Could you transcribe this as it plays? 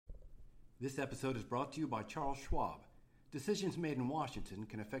This episode is brought to you by Charles Schwab. Decisions made in Washington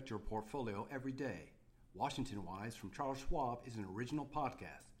can affect your portfolio every day. Washington Wise from Charles Schwab is an original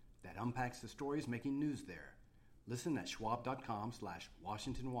podcast that unpacks the stories making news there. Listen at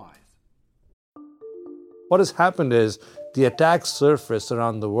schwab.com/WashingtonWise. What has happened is the attack surface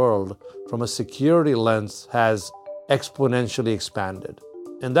around the world from a security lens has exponentially expanded.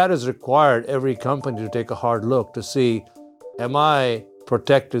 And that has required every company to take a hard look to see, am I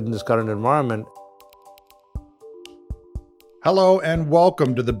protected in this current environment? Hello and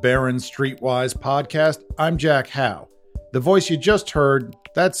welcome to the Barron's Streetwise podcast. I'm Jack Howe. The voice you just heard,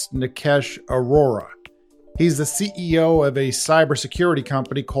 that's Nikesh Arora. He's the CEO of a cybersecurity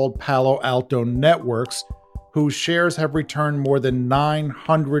company called Palo Alto Networks, whose shares have returned more than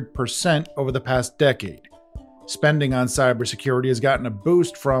 900% over the past decade. Spending on cybersecurity has gotten a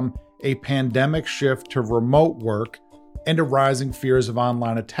boost from a pandemic shift to remote work and a rising fears of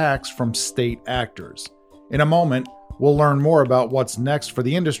online attacks from state actors. In a moment, we'll learn more about what's next for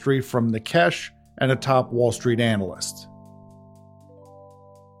the industry from Nikesh and a top Wall Street analyst.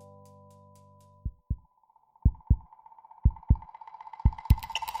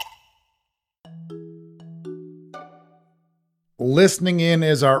 Listening in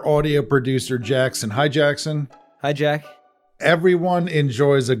is our audio producer, Jackson. Hi, Jackson. Hi, Jack. Everyone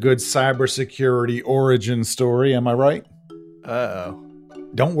enjoys a good cybersecurity origin story, am I right? Uh-oh.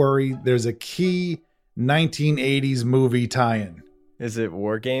 Don't worry, there's a key 1980s movie tie-in. Is it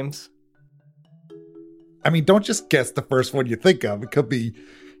War Games? I mean, don't just guess the first one you think of. It could be,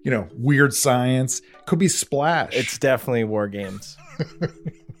 Weird Science. Could be Splash. It's definitely War Games.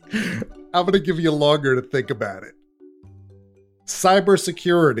 I'm going to give you longer to think about it.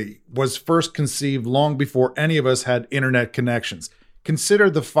 Cybersecurity was first conceived long before any of us had internet connections. Consider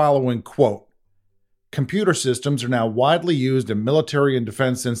the following quote. Computer systems are now widely used in military and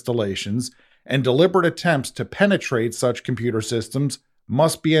defense installations, and deliberate attempts to penetrate such computer systems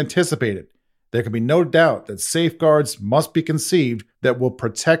must be anticipated. There can be no doubt that safeguards must be conceived that will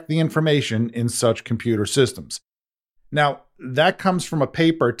protect the information in such computer systems. Now, that comes from a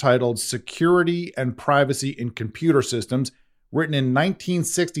paper titled Security and Privacy in Computer Systems, written in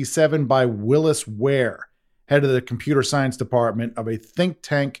 1967 by Willis Ware, head of the computer science department of a think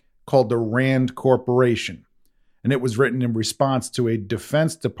tank called the RAND Corporation. And it was written in response to a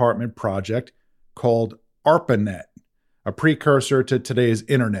Defense Department project called ARPANET, a precursor to today's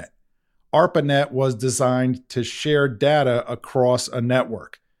internet. ARPANET was designed to share data across a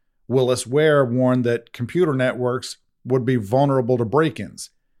network. Willis Ware warned that computer networks would be vulnerable to break-ins,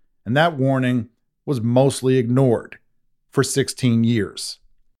 and that warning was mostly ignored for 16 years.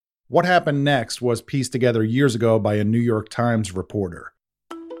 What happened next was pieced together years ago by a New York Times reporter.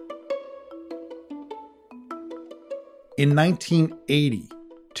 In 1980,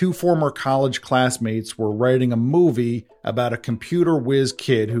 two former college classmates were writing a movie about a computer whiz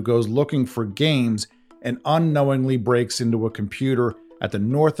kid who goes looking for games and unknowingly breaks into a computer at the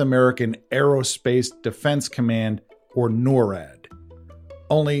North American Aerospace Defense Command, or NORAD.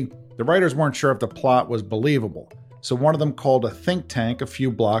 Only, the writers weren't sure if the plot was believable, so one of them called a think tank a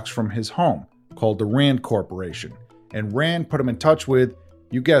few blocks from his home, called the RAND Corporation, and RAND put him in touch with,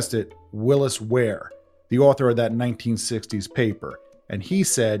 you guessed it, Willis Ware, the author of that 1960s paper. And he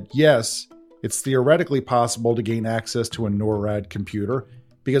said, yes, it's theoretically possible to gain access to a NORAD computer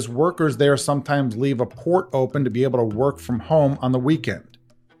because workers there sometimes leave a port open to be able to work from home on the weekend.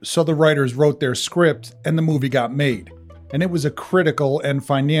 So the writers wrote their script and the movie got made, and it was a critical and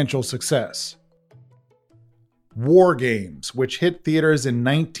financial success. War Games, which hit theaters in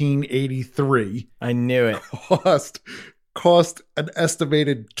 1983. I knew it. Cost an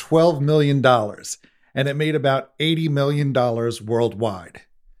estimated $12 million, and it made about $80 million worldwide.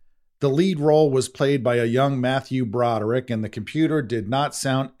 The lead role was played by a young Matthew Broderick, and the computer did not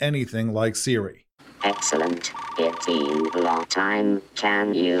sound anything like Siri. Excellent. It's been a long time.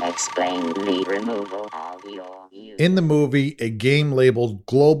 Can you explain the removal of your... In the movie, a game labeled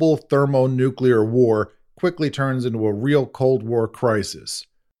Global Thermonuclear War quickly turns into a real Cold War crisis.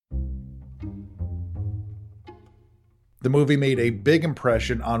 The movie made a big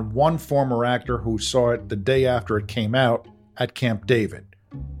impression on one former actor who saw it the day after it came out at Camp David,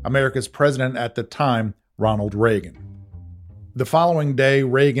 America's president at the time, Ronald Reagan. The following day,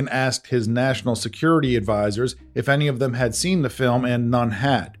 Reagan asked his national security advisors if any of them had seen the film, and none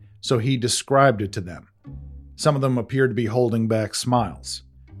had, so he described it to them. Some of them appeared to be holding back smiles.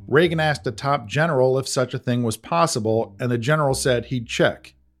 Reagan asked a top general if such a thing was possible, and the general said he'd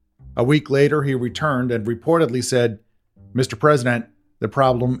check. A week later, he returned and reportedly said, "Mr. President, the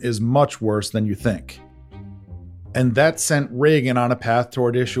problem is much worse than you think." And that sent Reagan on a path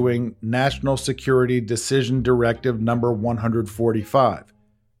toward issuing National Security Decision Directive number 145,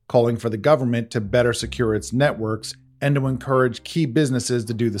 calling for the government to better secure its networks and to encourage key businesses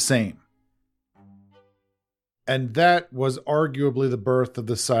to do the same. And that was arguably the birth of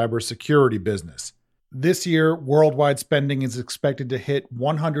the cybersecurity business. This year, worldwide spending is expected to hit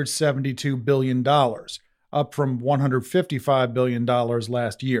 $172 billion, up from $155 billion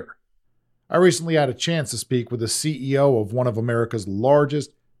last year. I recently had a chance to speak with the CEO of one of America's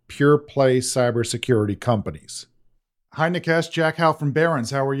largest pure-play cybersecurity companies. Hi, Nikesh. Jack Howe from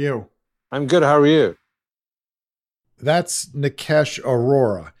Barron's. How are you? I'm good. How are you? That's Nikesh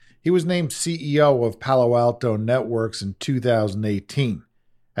Arora. He was named CEO of Palo Alto Networks in 2018.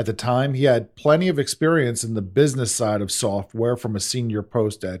 At the time, he had plenty of experience in the business side of software from a senior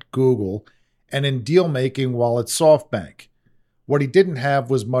post at Google and in deal-making while at SoftBank. What he didn't have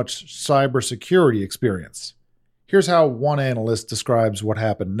was much cybersecurity experience. Here's how one analyst describes what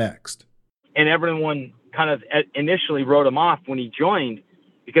happened next. And everyone kind of initially wrote him off when he joined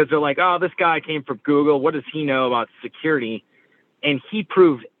because they're like, oh, this guy came from Google. What does he know about security? And he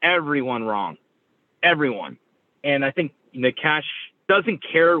proved everyone wrong. Everyone. And I think Nikesh doesn't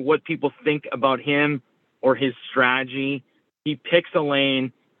care what people think about him or his strategy. He picks a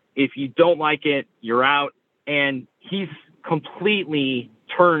lane. If you don't like it, you're out. And he's completely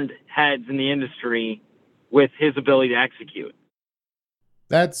turned heads in the industry with his ability to execute.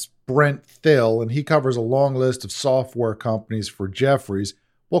 That's Brent Thill, and he covers a long list of software companies for Jefferies.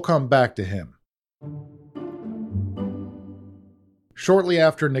 We'll come back to him. Shortly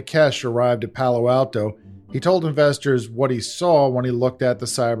after Nikesh arrived at Palo Alto, he told investors what he saw when he looked at the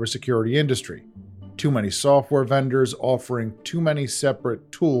cybersecurity industry. Too many software vendors offering too many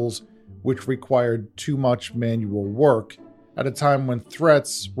separate tools, which required too much manual work at a time when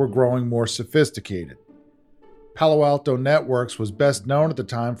threats were growing more sophisticated. Palo Alto Networks was best known at the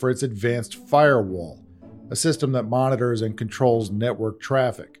time for its advanced firewall, a system that monitors and controls network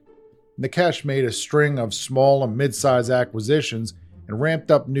traffic. Nikesh made a string of small and mid-size acquisitions and ramped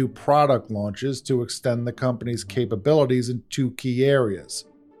up new product launches to extend the company's capabilities in two key areas.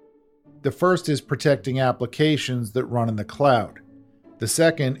 The first is protecting applications that run in the cloud. The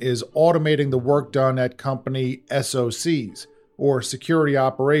second is automating the work done at company SOCs, or Security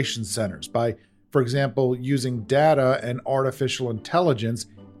Operations Centers, by, for example, using data and artificial intelligence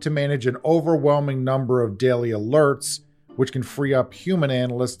to manage an overwhelming number of daily alerts, which can free up human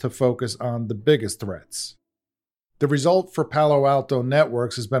analysts to focus on the biggest threats. The result for Palo Alto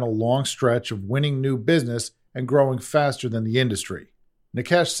Networks has been a long stretch of winning new business and growing faster than the industry.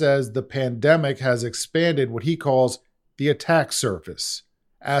 Nikesh says the pandemic has expanded what he calls the attack surface,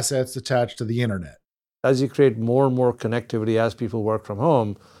 assets attached to the internet. As you create more and more connectivity as people work from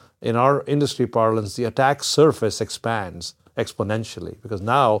home, in our industry parlance, the attack surface expands exponentially, because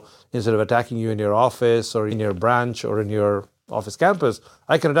now, instead of attacking you in your office or in your branch or in your office campus,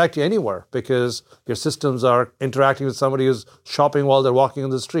 I can attack you anywhere because your systems are interacting with somebody who's shopping while they're walking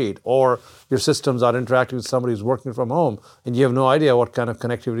on the street, or your systems are interacting with somebody who's working from home, and you have no idea what kind of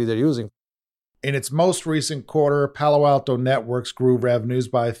connectivity they're using. In its most recent quarter, Palo Alto Networks grew revenues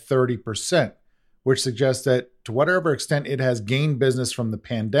by 30%, which suggests that to whatever extent it has gained business from the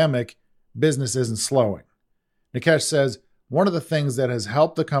pandemic, business isn't slowing. Nikesh says one of the things that has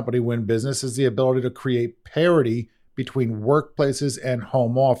helped the company win business is the ability to create parity between workplaces and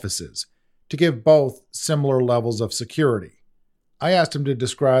home offices, to give both similar levels of security. I asked him to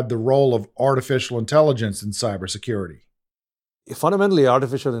describe the role of artificial intelligence in cybersecurity. Fundamentally,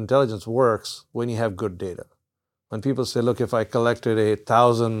 artificial intelligence works when you have good data. When people say, look, if I collected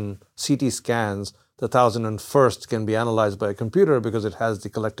 1,000 CT scans, the 1,001st can be analyzed by a computer because it has the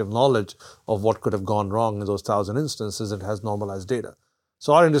collective knowledge of what could have gone wrong in those 1,000 instances. It has normalized data.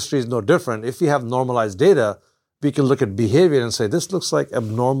 So our industry is no different. If we have normalized data, we can look at behavior and say, this looks like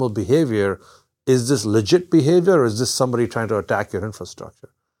abnormal behavior. Is this legit behavior, or is this somebody trying to attack your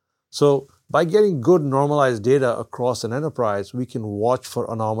infrastructure? So by getting good normalized data across an enterprise, we can watch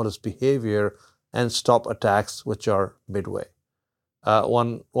for anomalous behavior and stop attacks which are midway.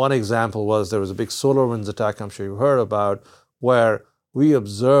 One example was there was a big SolarWinds attack I'm sure you've heard about, where we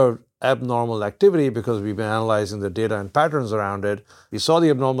observed abnormal activity because we've been analyzing the data and patterns around it. We saw the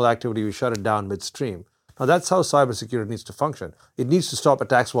abnormal activity, we shut it down midstream. Now that's how cybersecurity needs to function. It needs to stop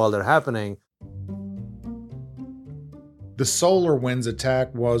attacks while they're happening. The SolarWinds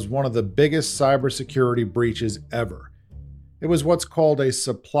attack was one of the biggest cybersecurity breaches ever. It was what's called a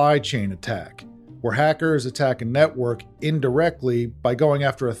supply chain attack, where hackers attack a network indirectly by going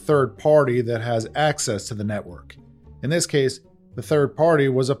after a third party that has access to the network. In this case, The third party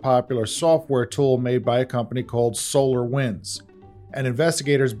was a popular software tool made by a company called SolarWinds, and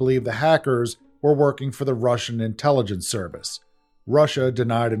investigators believe the hackers were working for the Russian intelligence service. Russia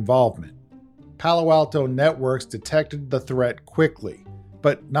denied involvement. Palo Alto Networks detected the threat quickly,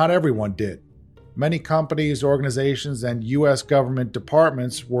 but not everyone did. Many companies, organizations, and U.S. government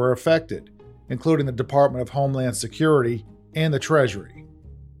departments were affected, including the Department of Homeland Security and the Treasury.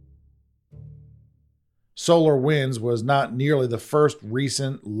 SolarWinds was not nearly the first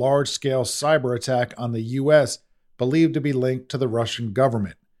recent large-scale cyber attack on the U.S. believed to be linked to the Russian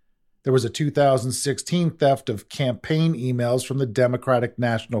government. There was a 2016 theft of campaign emails from the Democratic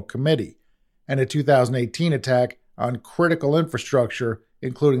National Committee and a 2018 attack on critical infrastructure,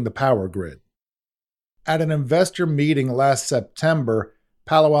 including the power grid. At an investor meeting last September,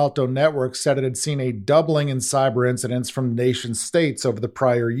 Palo Alto Networks said it had seen a doubling in cyber incidents from nation-states over the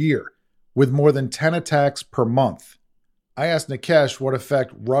prior year, with more than 10 attacks per month. I asked Nikesh what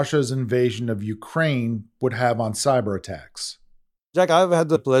effect Russia's invasion of Ukraine would have on cyber attacks. Jack, I've had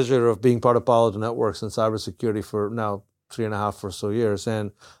the pleasure of being part of Palo Alto Networks and cybersecurity for now 3.5 or so years.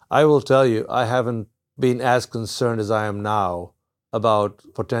 And I will tell you, I haven't been as concerned as I am now about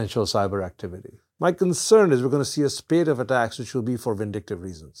potential cyber activity. My concern is we're going to see a spate of attacks which will be for vindictive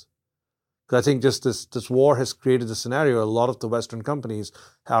reasons. Because I think just this war has created a scenario. A lot of the Western companies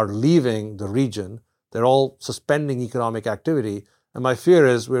are leaving the region. They're all suspending economic activity. And my fear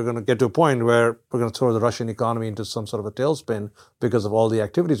is we're going to get to a point where we're going to throw the Russian economy into some sort of a tailspin because of all the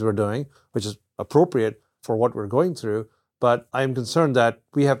activities we're doing, which is appropriate for what we're going through. But I am concerned that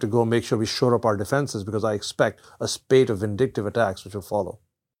we have to go make sure we shore up our defenses because I expect a spate of vindictive attacks which will follow.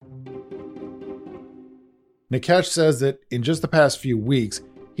 Nikesh says that in just the past few weeks,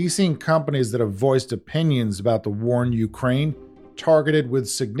 he's seen companies that have voiced opinions about the war in Ukraine targeted with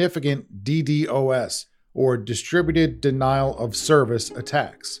significant DDoS, or distributed denial of service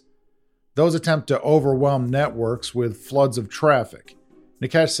attacks. Those attempt to overwhelm networks with floods of traffic.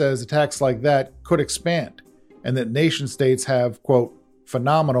 Nikesh says attacks like that could expand, and that nation-states have, quote,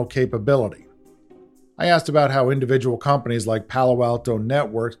 phenomenal capability. I asked about how individual companies like Palo Alto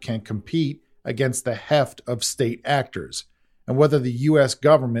Networks can compete against the heft of state actors, and whether the U.S.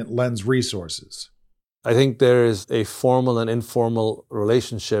 government lends resources. I think there is a formal and informal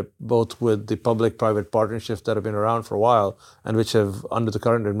relationship, both with the public-private partnerships that have been around for a while and which have, under the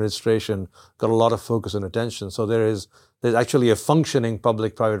current administration, got a lot of focus and attention. So there's actually a functioning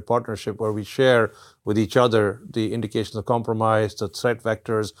public-private partnership where we share with each other the indications of compromise, the threat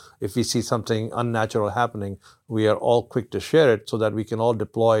vectors. If we see something unnatural happening, we are all quick to share it so that we can all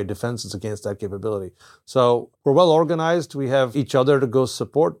deploy defenses against that capability. So we're well organized. We have each other to go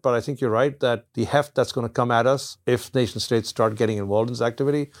support, but I think you're right that the heft that's going to come at us if nation states start getting involved in this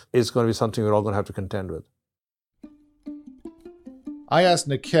activity is going to be something we're all going to have to contend with. I asked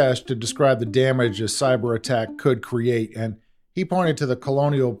Nikesh to describe the damage a cyber attack could create, and he pointed to the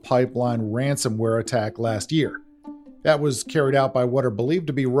Colonial Pipeline ransomware attack last year. That was carried out by what are believed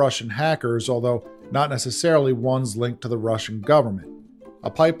to be Russian hackers, although not necessarily ones linked to the Russian government. A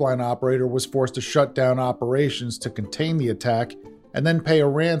pipeline operator was forced to shut down operations to contain the attack and then pay a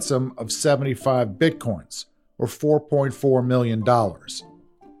ransom of 75 bitcoins, or $4.4 million.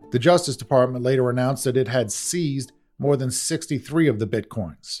 The Justice Department later announced that it had seized more than 63 of the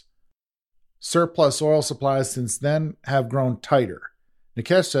bitcoins. Surplus oil supplies since then have grown tighter.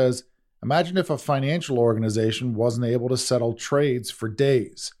 Nikesh says, imagine if a financial organization wasn't able to settle trades for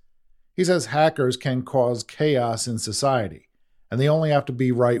days. He says hackers can cause chaos in society, and they only have to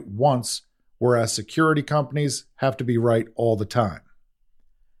be right once, whereas security companies have to be right all the time.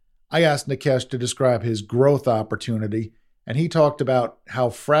 I asked Nikesh to describe his growth opportunity, and he talked about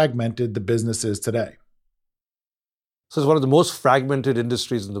how fragmented the business is today. So it's one of the most fragmented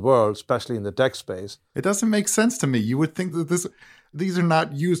industries in the world, especially in the tech space. It doesn't make sense to me. You would think that these are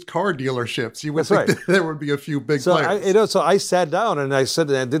not used car dealerships. You would That's think right. that there would be a few big So players. so I sat down and I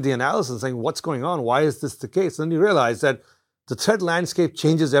did the analysis saying, what's going on? Why is this the case? And then you realize that the threat landscape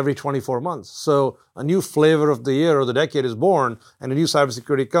changes every 24 months. So a new flavor of the year or the decade is born and a new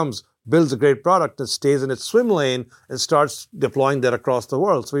cybersecurity comes, builds a great product that stays in its swim lane and starts deploying that across the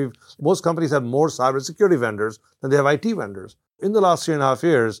world. So most companies have more cybersecurity vendors than they have IT vendors. In the last 3.5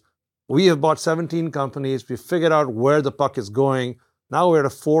 years, we have bought 17 companies. We've figured out where the puck is going. Now we're at a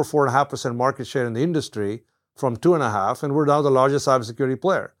 4.5% market share in the industry from 2.5%, and we're now the largest cybersecurity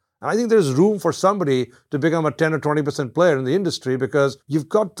player. And I think there's room for somebody to become a 10 or 20% player in the industry because you've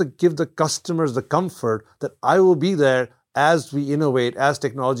got to give the customers the comfort that I will be there as we innovate, as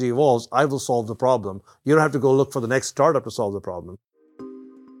technology evolves, I will solve the problem. You don't have to go look for the next startup to solve the problem.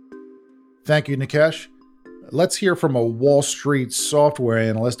 Thank you, Nikesh. Let's hear from a Wall Street software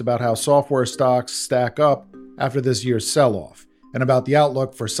analyst about how software stocks stack up after this year's sell-off, and about the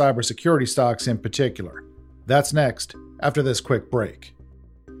outlook for cybersecurity stocks in particular. That's next, after this quick break.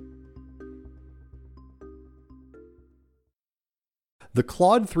 The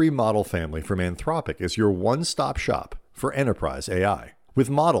Claude 3 model family from Anthropic is your one-stop shop for enterprise AI. With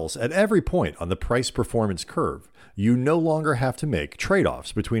models at every point on the price-performance curve, you no longer have to make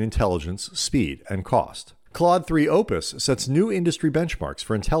trade-offs between intelligence, speed, and cost. Claude 3 Opus sets new industry benchmarks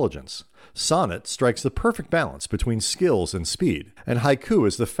for intelligence. Sonnet strikes the perfect balance between skills and speed, and Haiku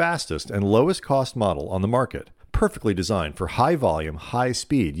is the fastest and lowest cost model on the market, perfectly designed for high-volume,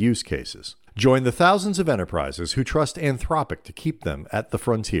 high-speed use cases. Join the thousands of enterprises who trust Anthropic to keep them at the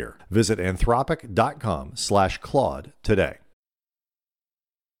frontier. Visit anthropic.com/Claude today.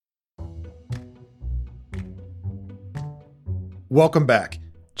 Welcome back.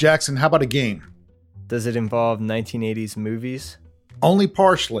 Jackson, how about a game? Does it involve 1980s movies? Only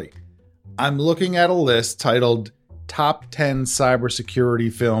partially. I'm looking at a list titled Top 10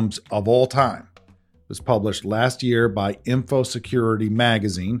 Cybersecurity Films of All Time. It was published last year by InfoSecurity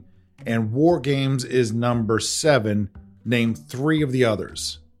Magazine, and War Games is number 7. Name 3 of the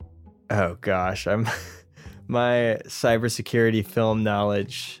others. Oh gosh, my cybersecurity film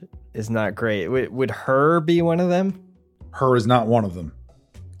knowledge is not great. Would Her be one of them? Her is not one of them.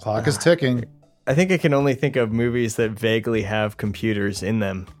 Clock is ticking. I think I can only think of movies that vaguely have computers in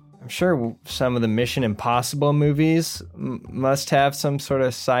them. I'm sure some of the Mission Impossible movies must have some sort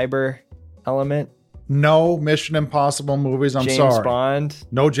of cyber element. No Mission Impossible movies, I'm sorry. James Bond?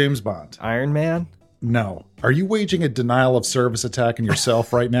 No James Bond. Iron Man? No. Are you waging a denial of service attack on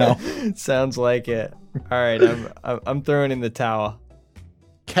yourself right now? Sounds like it. All right, I'm throwing in the towel.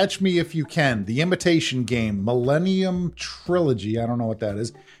 Catch Me If You Can, The Imitation Game, Millennium Trilogy, I don't know what that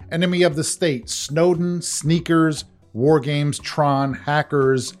is, Enemy of the State, Snowden, Sneakers, War Games, Tron,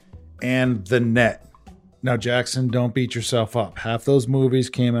 Hackers, and The Net. Now, Jackson, don't beat yourself up. Half those movies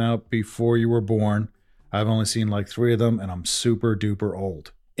came out before you were born. I've only seen like 3 of them, and I'm super duper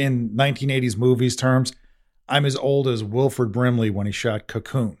old. In 1980s movies terms, I'm as old as Wilford Brimley when he shot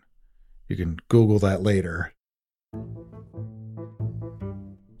Cocoon. You can Google that later.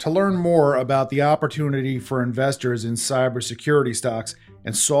 To learn more about the opportunity for investors in cybersecurity stocks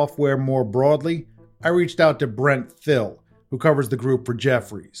and software more broadly, I reached out to Brent Thill, who covers the group for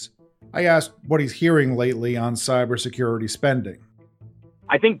Jefferies. I asked what he's hearing lately on cybersecurity spending.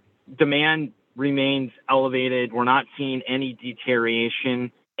 I think demand remains elevated. We're not seeing any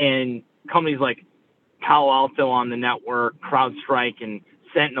deterioration. And companies like Palo Alto on the network, CrowdStrike and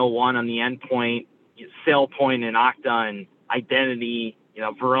SentinelOne on the endpoint, SailPoint and Okta and identity,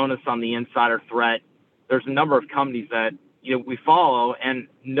 Varonis on the insider threat. There's a number of companies that we follow, and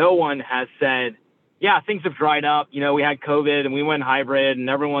no one has said, yeah, things have dried up. We had COVID and we went hybrid and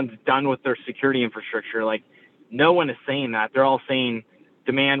everyone's done with their security infrastructure. Like, no one is saying that. They're all saying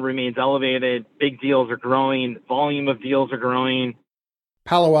demand remains elevated, big deals are growing, volume of deals are growing.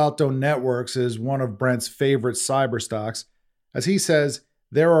 Palo Alto Networks is one of Brent's favorite cyber stocks. As he says,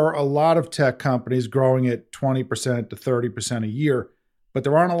 there are a lot of tech companies growing at 20% to 30% a year, but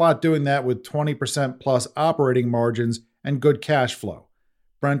there aren't a lot doing that with 20% plus operating margins and good cash flow.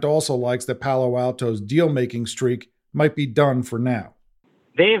 Brent also likes that Palo Alto's deal-making streak might be done for now.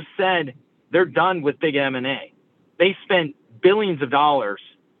 They have said they're done with big M&A. They spent billions of dollars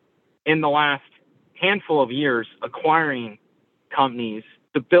in the last handful of years acquiring companies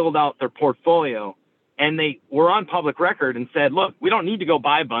to build out their portfolio. And they were on public record and said, look, we don't need to go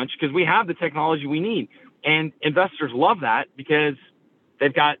buy a bunch because we have the technology we need. And investors love that because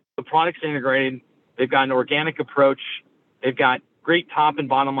they've got the products integrated, they've got an organic approach, they've got great top and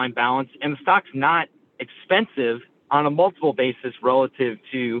bottom line balance, and the stock's not expensive on a multiple basis relative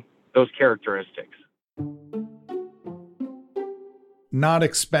to those characteristics. Not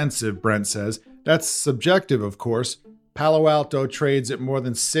expensive, Brent says. That's subjective, of course. Palo Alto trades at more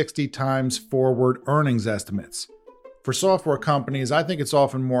than 60 times forward earnings estimates. For software companies, I think it's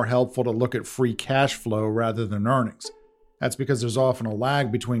often more helpful to look at free cash flow rather than earnings. That's because there's often a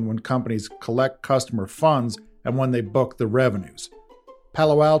lag between when companies collect customer funds and when they book the revenues.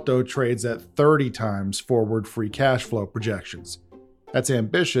 Palo Alto trades at 30 times forward free cash flow projections. That's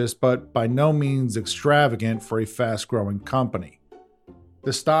ambitious, but by no means extravagant for a fast-growing company.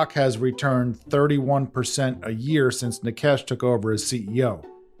 The stock has returned 31% a year since Nikesh took over as CEO,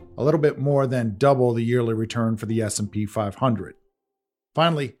 a little bit more than double the yearly return for the S&P 500.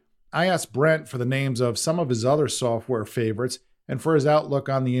 Finally, I asked Brent for the names of some of his other software favorites and for his outlook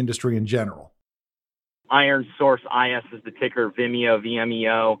on the industry in general. Iron Source IS is the ticker, Vimeo,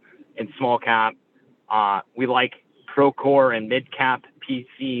 VMEO, in small cap. We like Procore and Midcap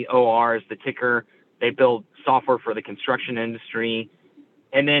PCOR is the ticker. They build software for the construction industry.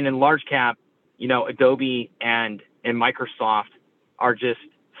 And then in large cap, Adobe and Microsoft are just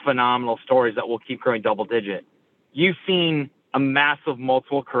phenomenal stories that will keep growing double digit. You've seen a massive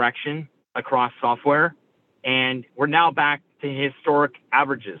multiple correction across software, and we're now back to historic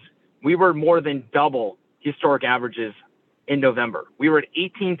averages. We were more than double historic averages in November. We were at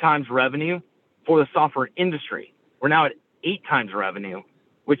 18 times revenue for the software industry. We're now at 8 times revenue,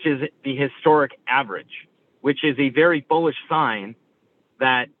 which is the historic average, which is a very bullish sign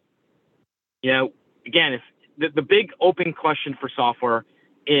that, again, if the big open question for software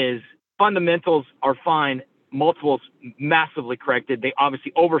is fundamentals are fine, multiples massively corrected. They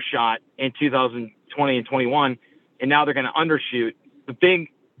obviously overshot in 2020 and 21, and now they're going to undershoot. The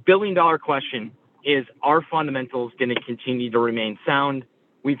big billion-dollar question is, are fundamentals going to continue to remain sound?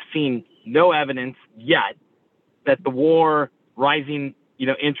 We've seen no evidence yet that the war, rising,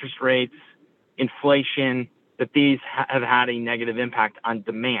 interest rates, inflation, that these have had a negative impact on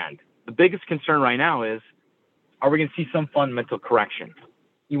demand. The biggest concern right now is, are we going to see some fundamental correction?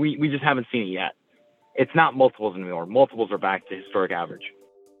 We just haven't seen it yet. It's not multiples anymore. Multiples are back to historic average.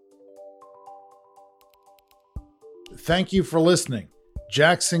 Thank you for listening.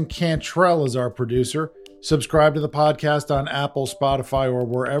 Jackson Cantrell is our producer. Subscribe to the podcast on Apple, Spotify, or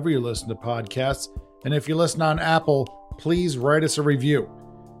wherever you listen to podcasts. And if you listen on Apple, please write us a review.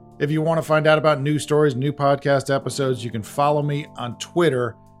 If you want to find out about new stories, new podcast episodes, you can follow me on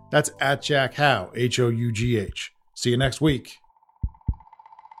Twitter. That's @JackHough, Hough. See you next week.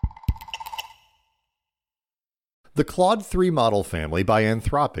 The Claude 3 model family by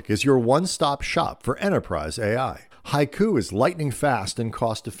Anthropic is your one-stop shop for enterprise AI. Haiku is lightning fast and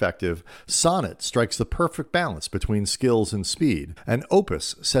cost-effective. Sonnet strikes the perfect balance between skills and speed. And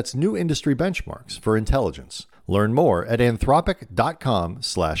Opus sets new industry benchmarks for intelligence. Learn more at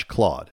anthropic.com/Claude.